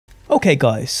Okay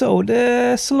guys, so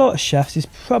the slaughter shafts is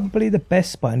probably the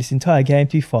best spot in this entire game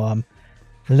to farm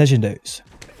legendaries.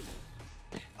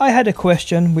 I had a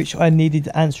question which I needed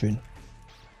answering.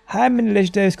 How many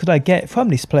legendaries could I get from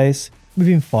this place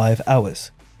within 5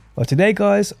 hours? Well, today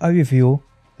guys, I reveal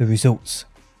the results.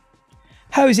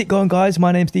 How is it going guys?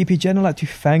 My name's DPJ and I'd like to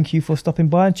thank you for stopping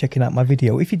by and checking out my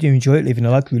video. If you do enjoy it, leaving a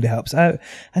like really helps out,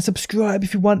 and subscribe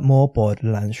if you want more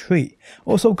Borderlands 3.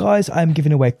 Also guys, I am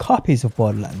giving away copies of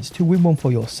Borderlands. To win one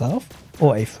for yourself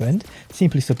or a friend,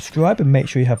 simply subscribe and make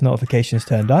sure you have notifications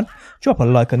turned on. Drop a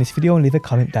like on this video and leave a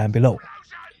comment down below.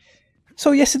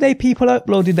 So yesterday people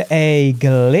uploaded a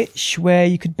glitch where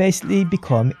you could basically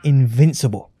become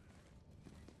invincible.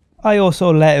 I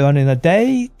also later on in the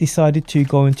day decided to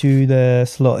go into the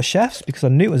slaughter shafts because I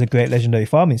knew it was a great legendary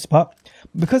farming spot.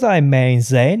 Because I main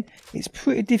Zane, it's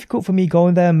pretty difficult for me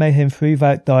going there and mayhem through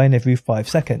without dying every 5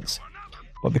 seconds.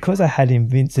 But because I had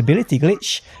invincibility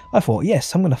glitch, I thought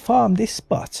yes, I'm going to farm this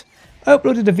spot. I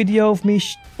uploaded a video of me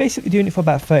basically doing it for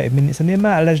about 30 minutes and the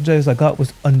amount of legendaries I got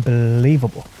was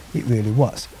unbelievable. It really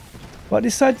was. But I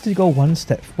decided to go one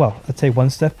step, well I'd say one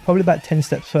step, probably about 10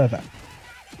 steps further.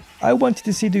 I wanted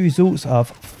to see the results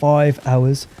of 5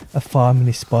 hours of farming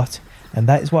this spot, and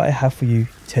that is what I have for you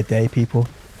today people.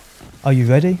 Are you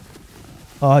ready?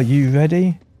 Are you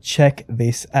ready? Check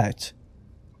this out.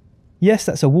 Yes,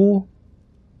 that's a wall.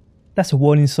 That's a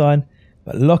warning sign,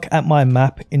 but look at my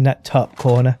map in that top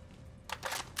corner.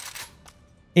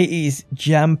 It is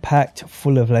jam-packed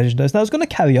full of legendaries. Now I was going to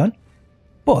carry on,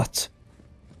 but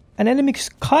an enemy's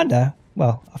kinda,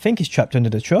 well, I think he's trapped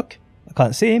under the truck. I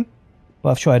can't see him. But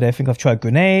I've tried everything. I've tried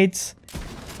grenades,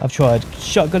 I've tried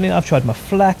shotgunning, I've tried my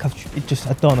flak,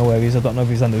 I don't know where he is. I don't know if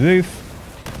he's on the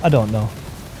roof. I don't know.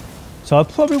 So I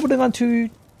probably would have gone to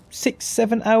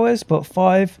 6-7 hours, but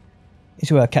 5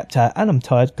 is where I capped out. And I'm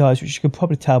tired guys, which you can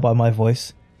probably tell by my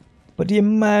voice. But the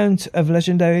amount of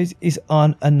legendaries is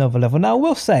on another level. Now I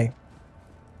will say,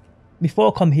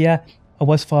 before I come here, I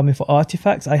was farming for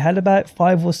artifacts. I had about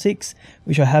 5 or 6,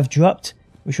 which I have dropped,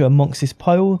 which are amongst this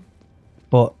pile.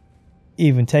 But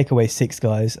even take away 6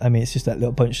 guys, I mean it's just that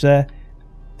little bunch there.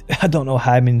 I don't know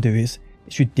how many there is.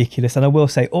 It's ridiculous. And I will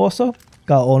say also,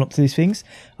 got on up to these things,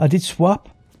 I did swap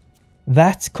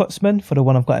that Cutsman for the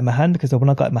one I've got in my hand, because the one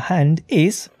I got in my hand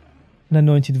is an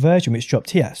anointed version which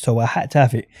dropped here, so I had to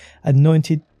have it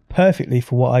anointed perfectly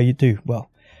for what I do.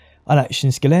 Well, on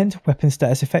action skill end, weapon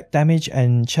status effect damage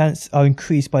and chance are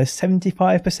increased by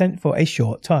 75% for a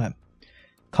short time.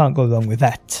 Can't go wrong with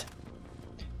that.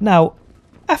 Now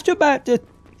after about the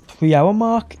 3-hour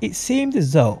mark, it seemed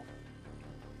as though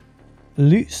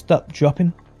loot stopped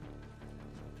dropping.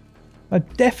 I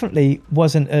definitely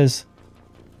wasn't as,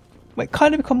 well, it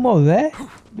kind of become more rare,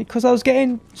 because I was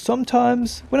getting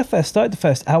sometimes, when I first started the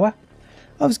first hour,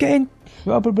 I was getting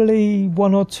probably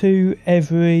one or two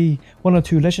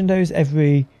legendaries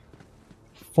every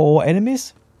 4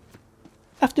 enemies.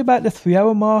 After about the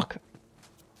 3-hour mark,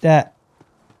 that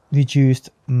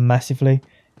reduced massively.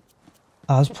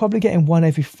 I was probably getting 1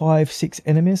 every 5-6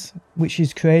 enemies, which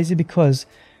is crazy because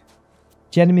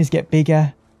the enemies get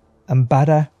bigger and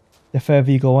badder the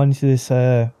further you go on into this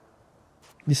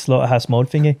slaughterhouse mode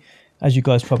thingy, as you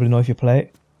guys probably know if you play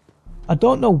it. I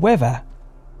don't know whether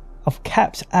I've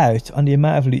capped out on the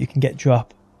amount of loot you can get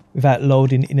drop without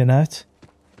loading in and out.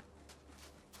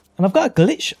 And I've got a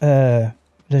glitch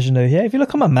legendary here. If you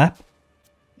look on my map,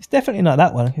 it's definitely not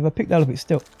that one. If I pick that up, it's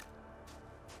still,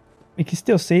 you can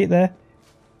still see it there.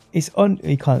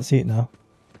 You can't see it now,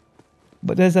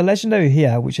 but there's a legendary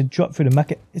here which had dropped through the map.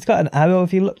 It's got an arrow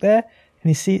if you look there, and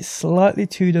you see it slightly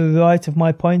to the right of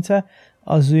my pointer.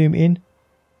 I'll zoom in.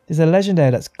 There's a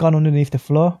legendary that's gone underneath the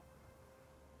floor.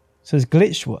 So there's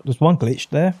glitched. What? There's one glitch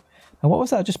there. And what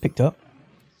was that I just picked up?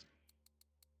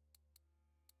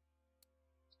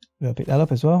 Did I pick that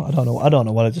up as well? I don't know. I don't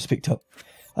know what I just picked up.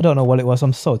 I don't know what it was.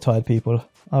 I'm so tired, people.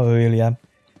 I really am.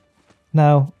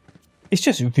 Now, it's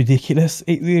just ridiculous.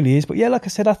 It really is. But yeah, like I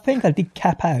said, I think I did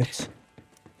cap out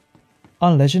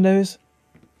on legendaries.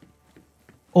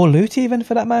 Or loot even,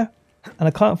 for that matter. And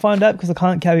I can't find out because I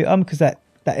can't carry it on because that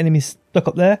enemy's stuck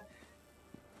up there.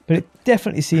 But it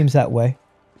definitely seems that way.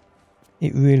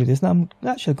 It really does. Now I'm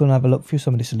actually going to have a look through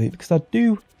some of this loot because I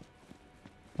do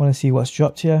want to see what's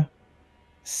dropped here.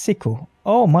 Sickle.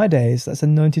 Oh my days. That's a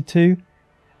 92.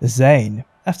 Zane.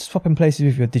 After swapping places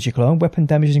with your digiclone, weapon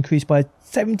damage is increased by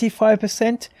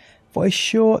 75% for a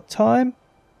short time.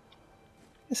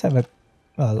 Let's have a...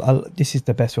 Well, this is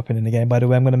the best weapon in the game, by the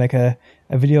way. I'm going to make a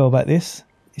video about this.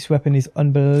 This weapon is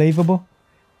unbelievable.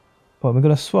 But we're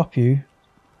going to swap you.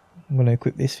 I'm going to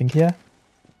equip this thing here.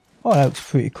 Oh, that looks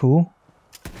pretty cool.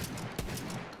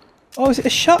 Oh, is it a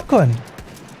shotgun?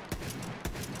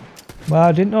 Wow,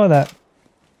 I didn't know that.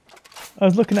 I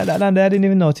was looking at that down there, I didn't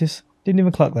even notice. Didn't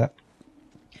even clock that.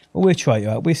 But we'll try you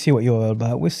out. We'll see what you're all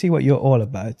about. We'll see what you're all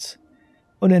about.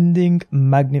 Unending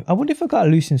magnet. I wonder if I got a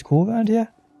Lucian's Call around here.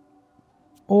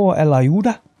 Or El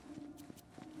Ayuda.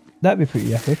 That'd be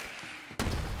pretty epic.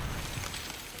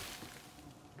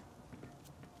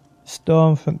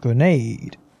 Stormfront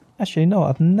Grenade. Actually, no,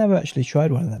 I've never actually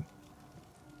tried one of them.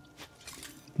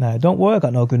 Now, don't worry, I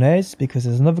got no grenades, because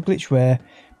there's another glitch where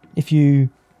if you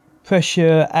press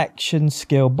your action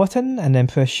skill button and then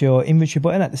press your inventory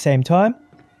button at the same time,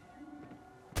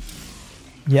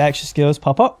 your action skills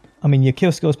pop up. I mean, your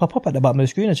kill skills pop up at the bottom of the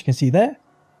screen, as you can see there.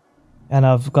 And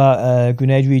I've got a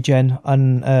grenade regen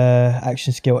on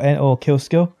action skill or kill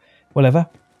skill, whatever.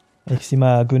 You can see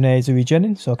my grenades are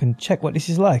regenning, so I can check what this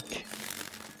is like.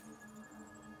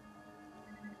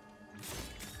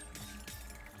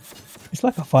 It's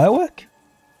like a firework.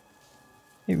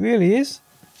 It really is.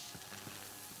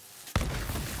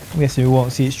 I'm guessing we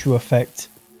won't see its true effect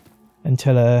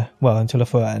until until I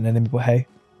throw out an enemy, but hey.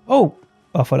 Oh!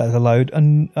 I thought that was a load.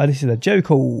 And this is a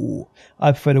Jericho.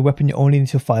 I prefer the weapon you only need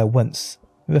to fire once.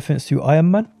 Reference to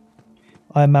Iron Man.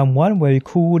 Iron Man 1, where he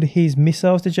called his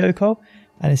missiles to Jericho.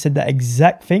 And he said that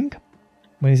exact thing.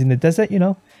 When he's in the desert, you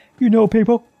know. You know,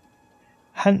 people.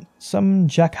 Handsome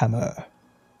jackhammer.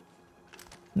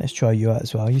 Let's try you out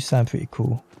as well. You sound pretty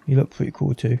cool. You look pretty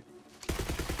cool too.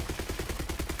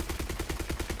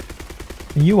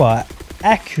 And you are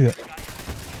accurate.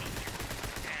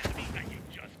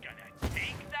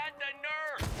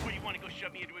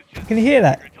 Can you hear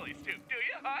that?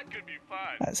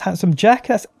 That's Handsome Jack.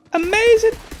 That's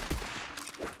amazing.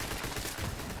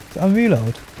 Is it on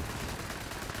reload?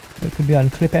 It could be on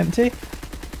clip empty.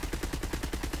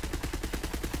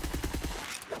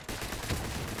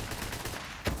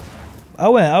 I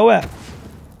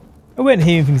weren't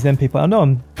hearing things then, people. I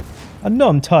know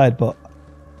I'm tired, but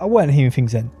I weren't hearing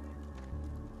things then.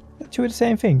 Two of the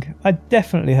same thing. I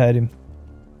definitely heard him.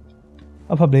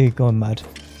 I'm probably going mad.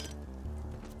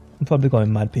 I'm probably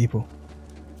going mad, people.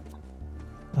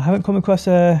 I haven't come across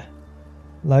a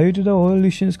load or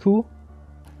Lucian's Call.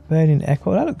 Burning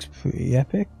Echo. That looks pretty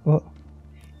epic, but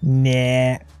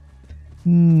nah.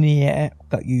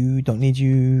 Got you. Don't need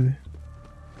you.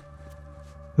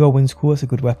 Rowan's Call. That's a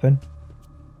good weapon.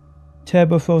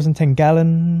 Turbo Frozen 10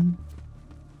 gallon.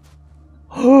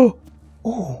 Oh!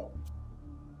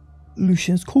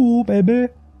 Lucian's Call, baby.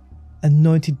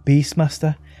 Anointed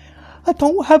Beastmaster. I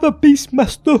don't have a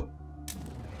Beastmaster.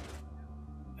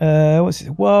 What's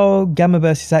it? Well, Gamma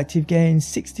Burst is active, gains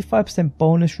 65%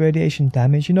 bonus radiation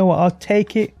damage. You know what? I'll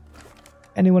take it.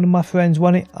 Any one of my friends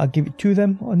want it, I'll give it to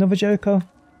them. Oh, another Jericho.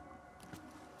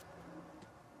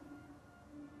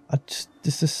 There's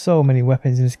just so many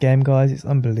weapons in this game, guys. It's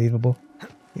unbelievable.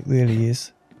 It really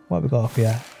is. What have we got up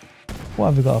here? What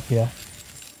have we got up here?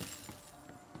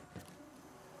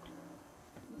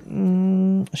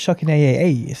 Shocking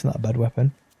AAA. It's not a bad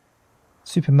weapon.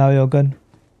 Super Mario gun.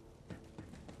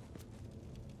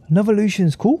 Another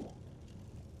Lucian's Call?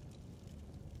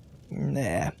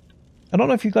 Nah. I don't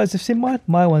know if you guys have seen mine.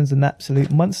 My one's an absolute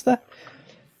monster.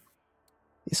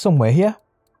 It's somewhere here.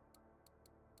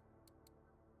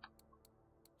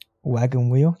 Wagon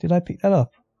wheel. Did I pick that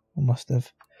up? I must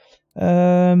have.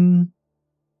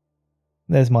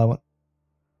 There's my one.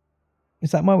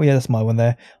 Is that my one? Yeah, that's my one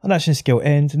there. On action skill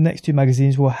ends, the next two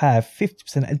magazines will have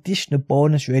 50% additional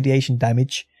bonus radiation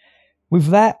damage. With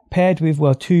that paired with,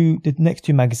 the next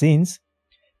two magazines,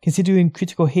 considering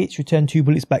critical hits return 2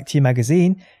 bullets back to your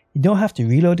magazine, you don't have to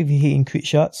reload if you're hitting crit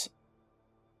shots.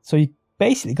 So you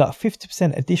basically got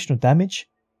 50% additional damage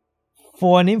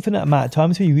for an infinite amount of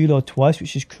time until you reload twice,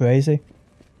 which is crazy.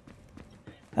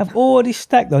 I've already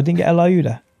stacked though, I didn't get a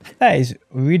Lauda. That is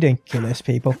ridiculous,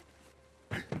 people.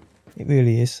 It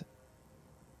really is.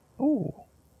 Ooh.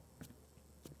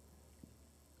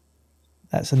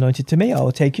 That's anointed to me. I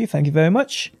will take you. Thank you very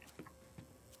much.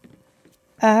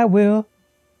 I will.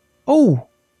 Oh,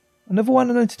 another one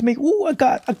anointed to me. Oh, I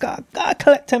gotta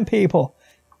collect 10 people.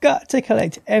 Got to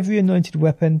collect every anointed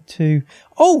weapon to.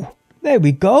 Oh, there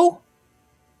we go.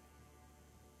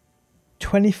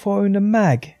 24 in the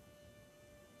mag.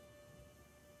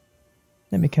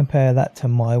 Let me compare that to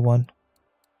my one.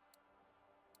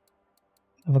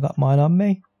 Have I got mine on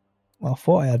me? Well, I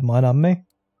thought I had mine on me.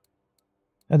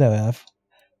 Oh, there I have.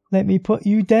 Let me put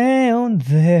you down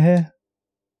there.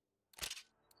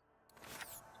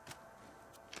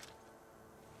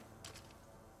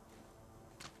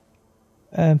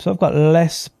 So I've got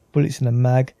less bullets in the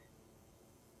mag.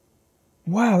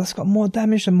 Wow, that's got more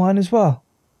damage than mine as well.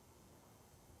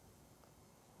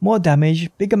 more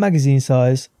damage, bigger magazine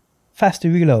size, faster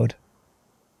reload.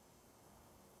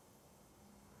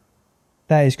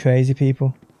 That is crazy,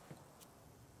 people.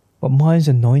 But mine's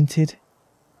anointed.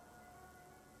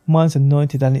 Mine's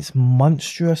anointed and it's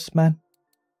monstrous, man.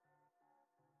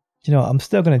 You know what, I'm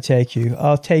still going to take you.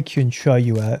 I'll take you and try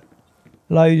you out.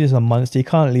 Loaders are a monster. You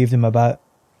can't leave them about.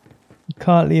 You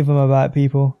can't leave them about,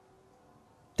 people.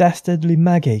 Dastardly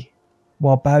Maggie.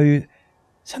 While Barry...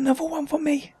 It's another one for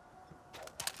me.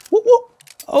 What?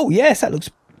 Oh, yes, that looks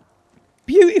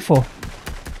beautiful.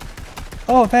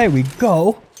 Oh, there we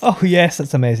go. Oh, yes,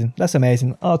 that's amazing. That's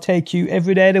amazing. I'll take you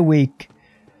every day of the week.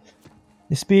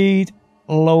 The speed,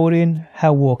 loading,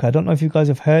 how walk. I don't know if you guys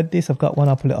have heard this. I've got one.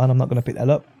 I'll put it on. I'm not going to pick that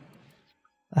up.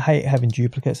 I hate having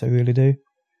duplicates. I really do.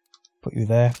 Put you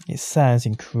there. It sounds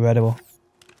incredible.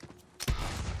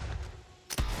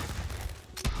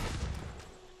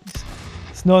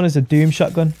 It's known as a Doom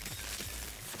shotgun.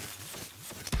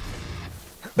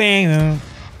 Bang!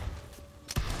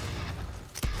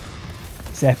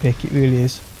 It's epic. It really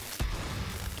is.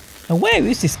 And where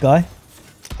is this guy?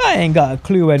 I ain't got a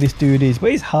clue where this dude is,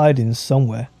 but he's hiding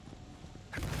somewhere.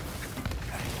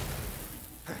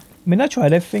 I mean, I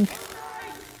tried everything.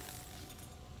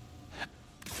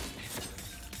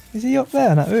 Is he up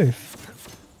there on that roof?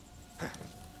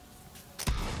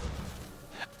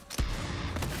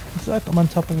 Looks like I'm on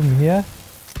top of him here.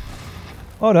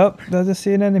 Hold up, did I just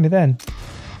see an enemy then?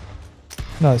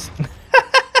 No, it's...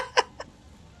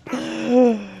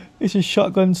 It's a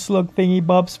shotgun slug thingy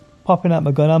bobs popping out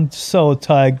my gun. I'm so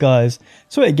tired, guys.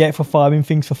 That's what I get for farming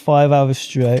things for 5 hours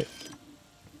straight.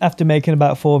 After making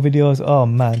about 4 videos. Oh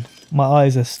man, my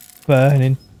eyes are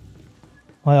burning.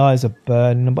 My eyes are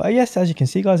burning. But yes, as you can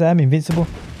see, guys, I am invincible.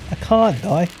 I can't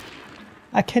die.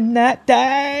 I cannot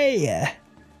die.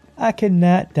 I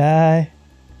cannot die.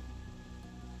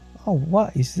 Oh,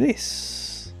 what is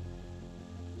this?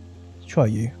 Let's try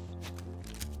you.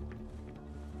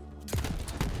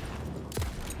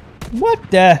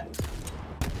 What the?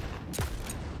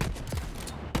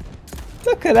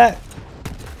 Look at that.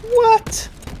 What?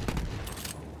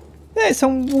 That's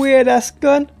some weird ass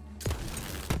gun.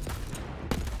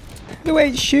 The way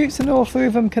it shoots and all 3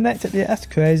 of them connected. Yeah, that's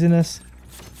craziness.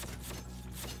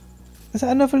 Is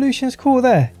that another Lucian's core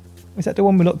there? Is that the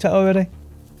one we looked at already?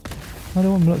 No,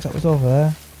 the one we looked at was over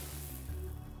there.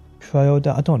 Cryo,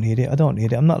 I don't need it. I don't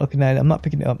need it. I'm not looking at it. I'm not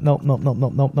picking it up. Nope, nope, nope,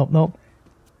 nope, nope, nope, nope.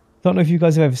 Don't know if you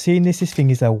guys have ever seen this. This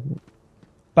thing is a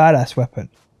badass weapon.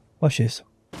 Watch this.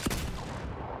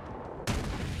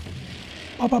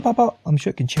 Bop, bop, bop, bop. I'm sure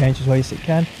it can change as well. Yes, it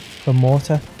can. For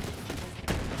mortar.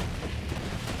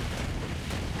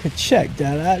 Could check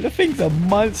that out. The thing's a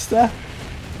monster.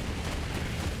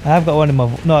 I have got one in my...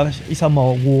 No, it's on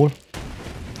my wall.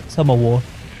 It's on my wall.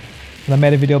 And I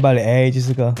made a video about it ages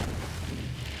ago.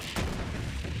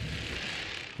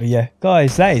 But yeah,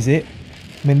 guys, that is it.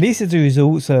 I mean, these are the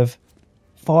results of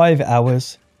 5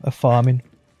 hours of farming.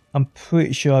 I'm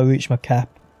pretty sure I reached my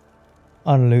cap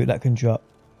on loot that can drop.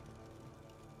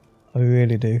 I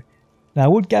really do. Now, I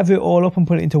would gather it all up and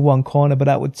put it into one corner, but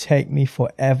that would take me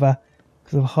forever.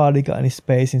 Because I've hardly got any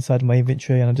space inside my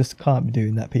inventory and I just can't be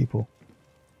doing that, people.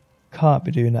 Can't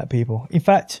be doing that, people. In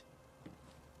fact,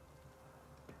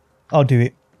 I'll do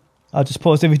it. I'll just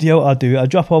pause the video, I'll do it. I'll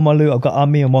drop all my loot I've got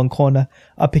on me in one corner.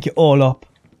 I'll pick it all up,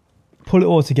 pull it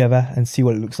all together and see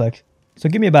what it looks like. So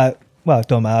give me about, well,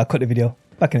 don't matter, I'll cut the video.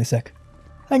 Back in a sec.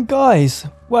 And guys,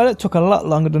 well, it took a lot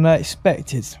longer than I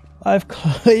expected. I've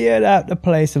cleared out the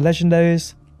place of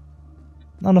legendaries.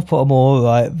 And I've put them all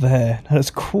right there.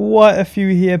 There's quite a few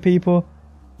here, people.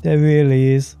 There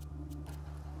really is.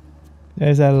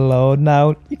 There's a load.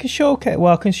 Now, you can show,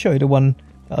 well, I can show you the one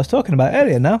that I was talking about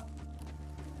earlier now.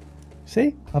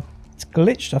 See? It's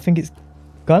glitched. I think it's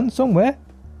gone somewhere.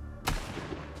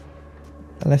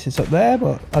 Unless it's up there,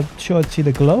 but I'm sure I'd see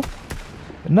the glow.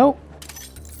 But no.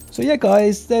 So yeah,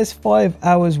 guys, there's 5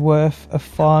 hours worth of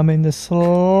farming the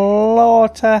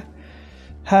slaughter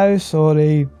house or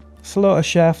the slaughter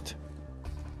shaft.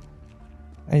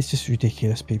 And it's just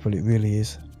ridiculous, people. It really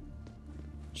is.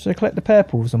 Should I collect the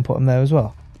purples and put them there as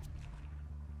well?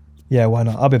 Yeah, why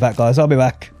not? I'll be back, guys. I'll be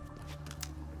back.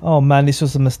 Oh man, this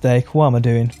was a mistake. What am I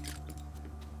doing?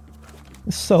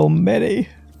 There's so many.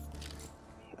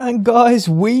 And guys,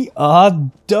 we are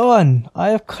done. I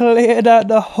have cleared out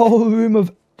the whole room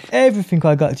of everything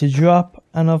I got to drop.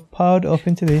 And I've piled it up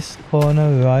into this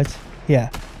corner right here.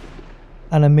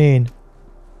 And I mean,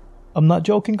 I'm not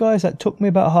joking, guys. That took me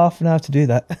about half an hour to do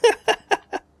that.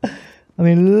 I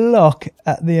mean, look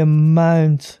at the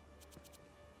amount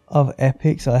of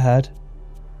epics I had.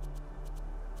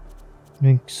 I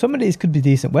mean, some of these could be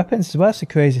decent weapons as well. That's the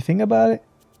crazy thing about it.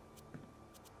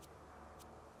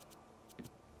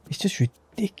 It's just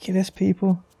ridiculous,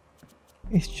 people.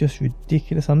 It's just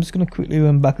ridiculous. I'm just going to quickly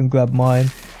run back and grab mine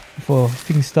before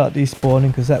things start despawning,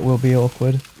 because that will be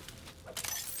awkward.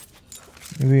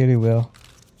 It really will.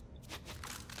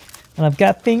 And I've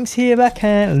got things here I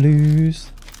can't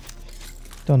lose.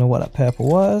 Don't know what that purple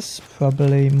was.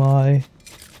 Probably my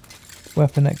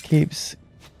weapon that keeps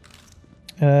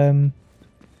going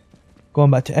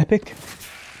back to epic.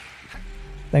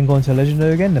 Then going to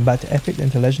legendary again. Then back to epic. Then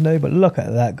to legendary. But look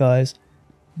at that, guys.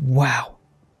 Wow.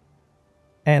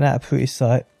 Ain't that a pretty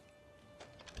sight?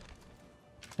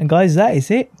 And guys, that is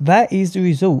it. That is the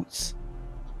results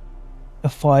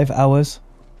of 5 hours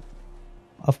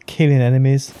of killing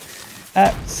enemies.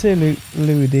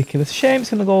 Absolutely ridiculous. Shame it's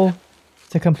gonna go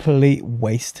to complete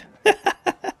waste.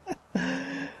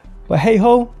 But hey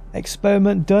ho,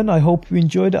 experiment done. I hope you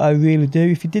enjoyed it. I really do.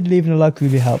 If you did, leaving a like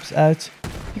really helps out.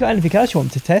 If you got anything else you want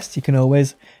me to test, you can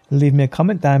always leave me a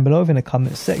comment down below in the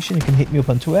comment section. You can hit me up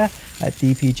on Twitter at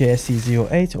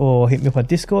dpjsc08 or hit me up on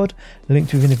Discord,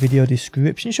 linked within the video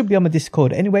description. You should be on my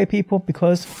Discord anyway, people,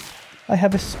 because I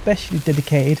have a specially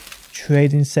dedicated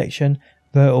trading section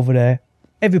right over there.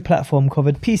 Every platform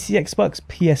covered, PC, Xbox,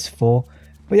 PS4.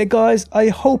 But yeah guys, I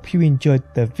hope you enjoyed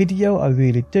the video. I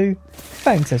really do.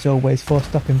 Thanks as always for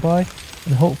stopping by,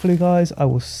 and hopefully guys, I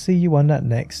will see you on that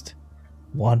next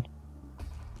one.